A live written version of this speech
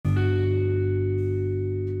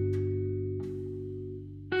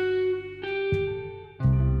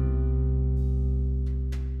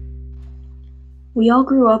We all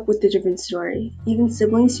grew up with a different story. Even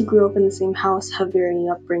siblings who grew up in the same house have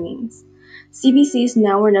varying upbringings. CBC's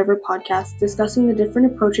Now or Never podcast, discussing the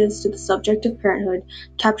different approaches to the subject of parenthood,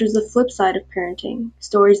 captures the flip side of parenting,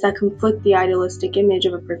 stories that conflict the idealistic image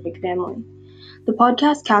of a perfect family. The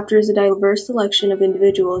podcast captures a diverse selection of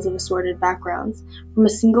individuals of assorted backgrounds, from a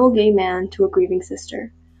single gay man to a grieving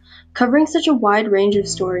sister. Covering such a wide range of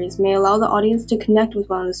stories may allow the audience to connect with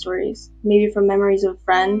one of the stories, maybe from memories of a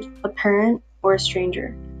friend, a parent, or a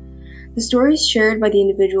stranger. The stories shared by the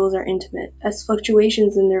individuals are intimate, as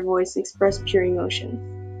fluctuations in their voice express pure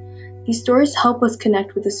emotion. These stories help us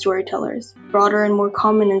connect with the storytellers. Broader and more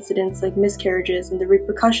common incidents like miscarriages and the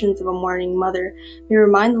repercussions of a mourning mother may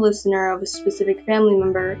remind the listener of a specific family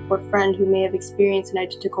member or friend who may have experienced an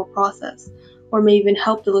identical process, or may even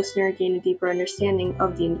help the listener gain a deeper understanding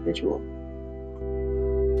of the individual.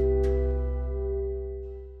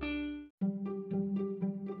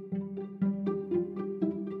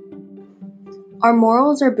 Our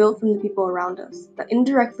morals are built from the people around us, that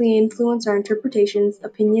indirectly influence our interpretations,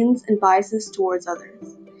 opinions, and biases towards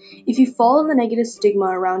others. If you follow the negative stigma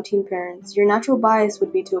around teen parents, your natural bias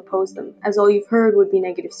would be to oppose them, as all you've heard would be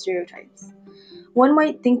negative stereotypes. One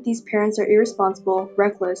might think these parents are irresponsible,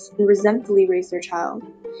 reckless, and resentfully raise their child.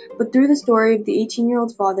 But through the story of the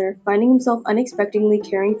 18-year-old father finding himself unexpectedly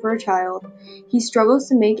caring for a child, he struggles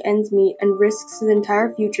to make ends meet and risks his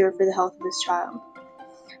entire future for the health of his child.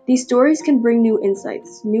 These stories can bring new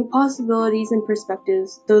insights, new possibilities and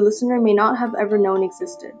perspectives the listener may not have ever known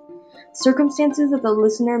existed. Circumstances that the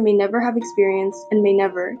listener may never have experienced and may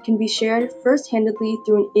never can be shared first-handedly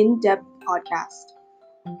through an in-depth podcast.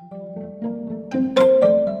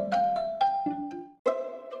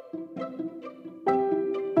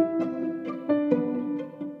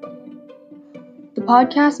 The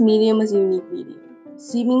podcast medium is a unique medium,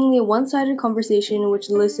 seemingly a one-sided conversation in which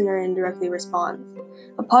the listener indirectly responds.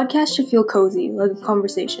 A podcast should feel cozy, like a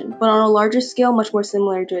conversation, but on a larger scale much more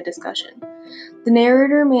similar to a discussion. The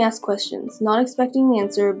narrator may ask questions, not expecting the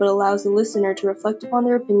answer, but allows the listener to reflect upon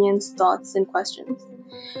their opinions, thoughts, and questions.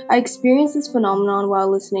 I experienced this phenomenon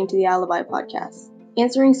while listening to the Alibi podcast,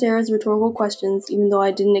 answering Sarah's rhetorical questions even though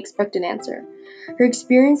I didn't expect an answer. Her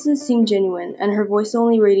experiences seemed genuine, and her voice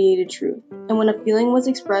only radiated truth, and when a feeling was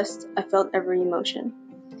expressed, I felt every emotion.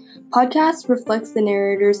 Podcast reflects the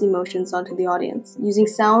narrator's emotions onto the audience, using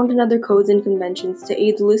sound and other codes and conventions to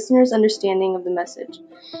aid the listener's understanding of the message.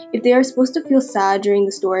 If they are supposed to feel sad during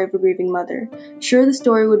the story of a grieving mother, sure, the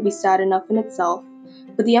story would be sad enough in itself,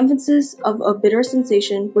 but the emphasis of a bitter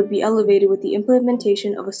sensation would be elevated with the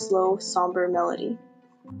implementation of a slow, somber melody.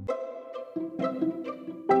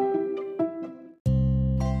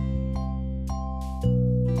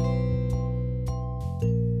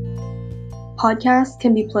 Podcasts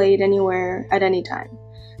can be played anywhere, at any time.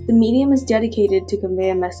 The medium is dedicated to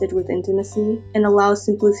convey a message with intimacy and allows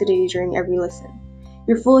simplicity during every listen.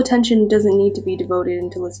 Your full attention doesn't need to be devoted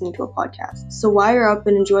into listening to a podcast, so wire up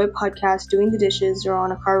and enjoy a podcast doing the dishes or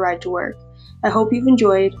on a car ride to work. I hope you've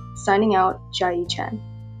enjoyed. Signing out, Jai Chen.